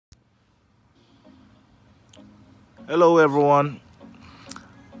Hello everyone,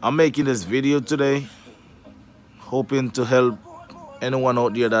 I'm making this video today hoping to help anyone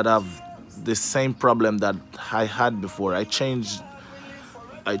out there that have the same problem that I had before. I changed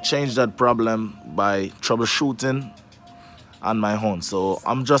that problem by troubleshooting on my own. So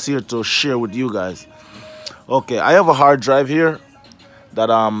I'm just here to share with you guys. Okay, I have a hard drive here that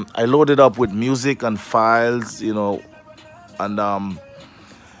I loaded up with music and files, and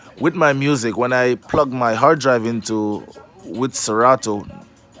with my music, when I plug my hard drive into with Serato,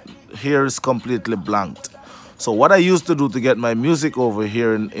 here is completely blanked. So what I used to do to get my music over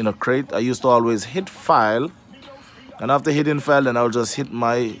here in a crate, I used to always hit file, and after hitting file, then I'll just hit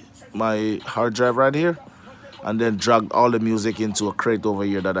my hard drive right here, and then drag all the music into a crate over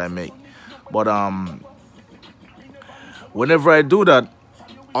here that I make. But whenever I do that,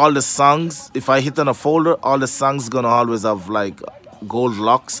 all the songs, if I hit on a folder, all the songs gonna always have like gold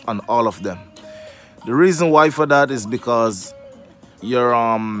locks on all of them. The reason why for that is because your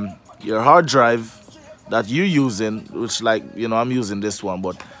hard drive that you using, which I'm using this one,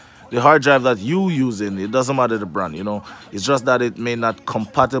 but the hard drive that you using, it doesn't matter the brand, it's just that it may not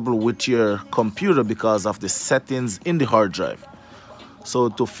compatible with your computer because of the settings in the hard drive. So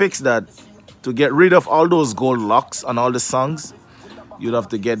to fix that, to get rid of all those gold locks on all the songs, you'd have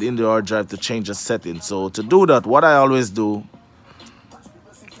to get in the hard drive to change the settings. So to do that, what I always do,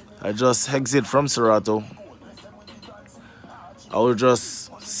 I just exit from Serato. I will just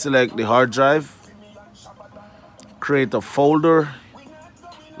select the hard drive, create a folder,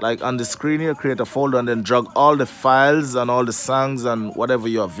 like on the screen here, create a folder, and then drag all the files and all the songs and whatever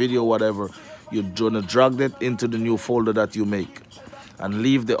your video, whatever, you're gonna drag it into the new folder that you make and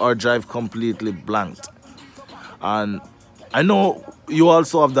leave the hard drive completely blanked. And I know you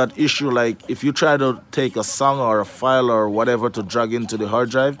also have that issue, like if you try to take a song or a file or whatever to drag into the hard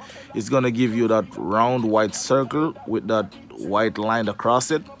drive, it's gonna give you that round white circle with that white line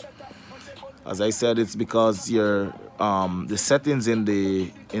across it. As I said, it's because your the settings in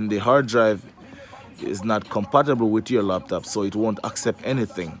the hard drive is not compatible with your laptop, so it won't accept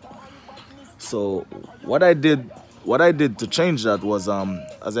anything. So what I did to change that was,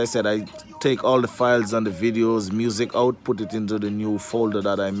 as I said, I take all the files and the videos, music out, put it into the new folder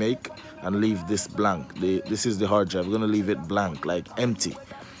that I make, and leave this blank. This is the hard drive. I'm gonna leave it blank, like empty.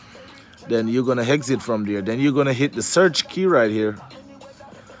 Then you're gonna exit from there. Then you're gonna hit the search key right here,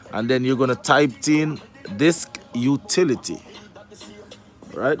 and then you're gonna type in disk utility.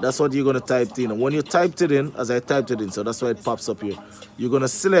 Right, that's what you're gonna type in. And when you typed it in, as I typed it in, so that's why it pops up here. You're gonna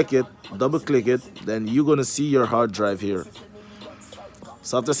select it, double click it, then you're gonna see your hard drive here.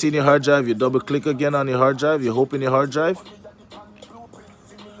 So after seeing your hard drive, you double click again on your hard drive, you open your hard drive.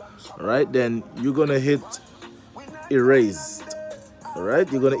 Right, then you're gonna hit erase.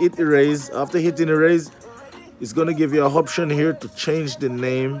 Alright, you're gonna hit erase. After hitting erase, it's gonna give you an option here to change the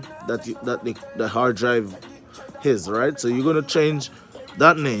name that the hard drive is, right? So you're gonna change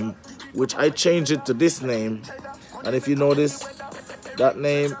that name, which I changed it to this name, and if you notice, that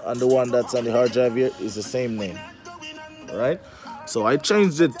name and the one that's on the hard drive here is the same name. Right? So I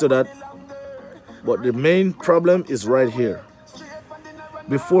changed it to that, but the main problem is right here.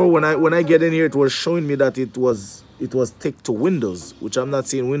 Before, when I get in here, it was showing me that it was ticked to Windows, which I'm not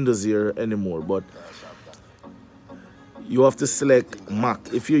seeing Windows here anymore, but you have to select Mac.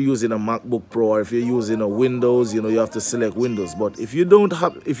 If you're using a MacBook Pro, or if you're using a Windows, you have to select Windows. But if you don't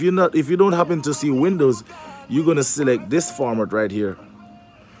happen to see Windows, you're gonna select this format right here.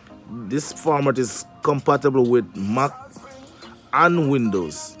 This format is compatible with Mac and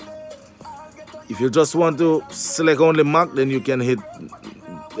Windows. If you just want to select only Mac, then you can hit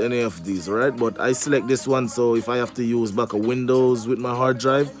any of these, right? But I select this one, so if I have to use back a Windows with my hard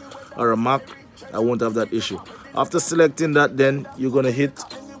drive or a Mac, I won't have that issue. After selecting that, then you're gonna hit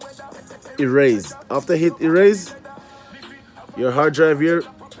erase. After hit erase, your hard drive here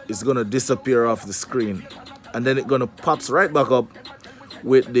is gonna disappear off the screen, and then it's gonna pops right back up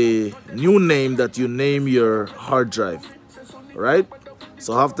with the new name that you name your hard drive. Right?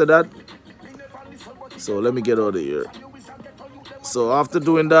 So after that, so let me get out of here. So after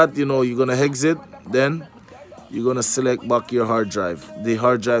doing that, you're gonna exit. Then you're gonna select back your hard drive, the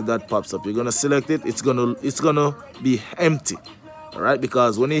hard drive that pops up. You're gonna select it. It's gonna be empty. All right,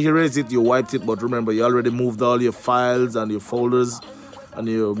 because when you erase it, you wiped it, but remember, you already moved all your files and your folders and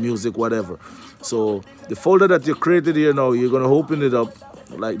your music, whatever. So the folder that you created here now, you're gonna open it up,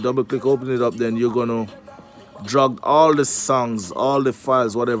 like double click, open it up. Then you're gonna drag all the songs, all the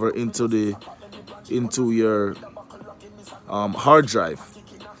files, whatever, into your hard drive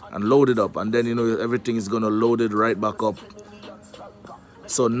and load it up, and then everything is gonna load it right back up.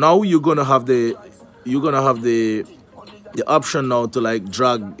 So now you're gonna have the the option now to like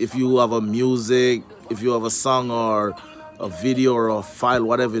drag, if you have a music, if you have a song or a video or a file,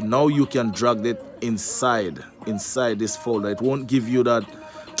 whatever, now you can drag it inside this folder. It won't give you that,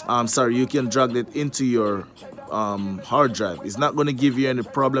 sorry, you can drag it into your hard drive. It's not going to give you any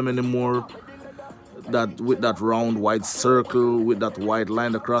problem anymore that with that round white circle with that white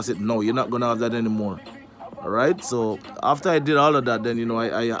line across it. No, you're not going to have that anymore. All right, so after I did all of that, then, you know,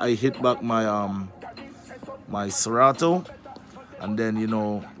 I hit back my my serato, and then, you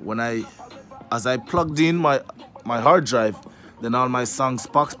know, as I plugged in my hard drive, then all my songs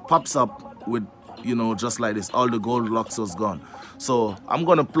pops up with, you know, just like this, all the gold locks was gone. So I'm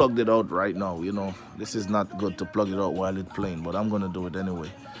gonna plug it out right now. You know, this is not good to plug it out while it's playing, but I'm gonna do it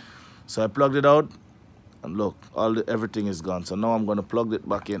anyway. So I plugged it out, and look, everything is gone. So now I'm gonna plug it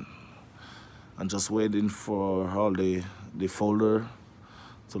back in and just waiting for all the folder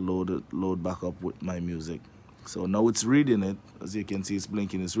to load back up with my music. So now it's reading it. As you can see, it's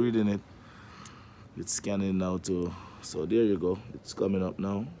blinking, it's reading it. It's scanning now too. So there you go, it's coming up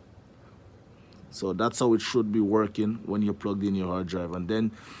now. So that's how it should be working when you plugged in your hard drive. And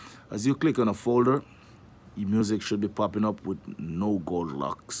then as you click on a folder, your music should be popping up with no gold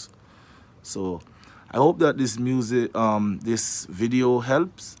locks. So I hope that this this video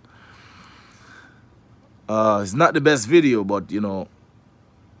helps. It's not the best video, but, you know,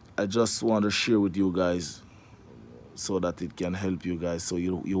 I just want to share with you guys so that it can help you guys, so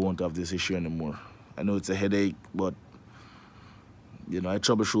you won't have this issue anymore. I know it's a headache, but, you know, I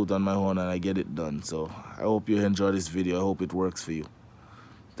troubleshoot on my own and I get it done. So I hope you enjoy this video. I hope it works for you.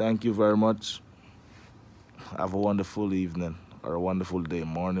 Thank you very much. Have a wonderful evening or a wonderful day,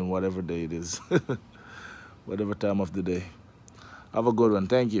 morning, whatever day it is. Whatever time of the day. Have a good one.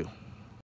 Thank you.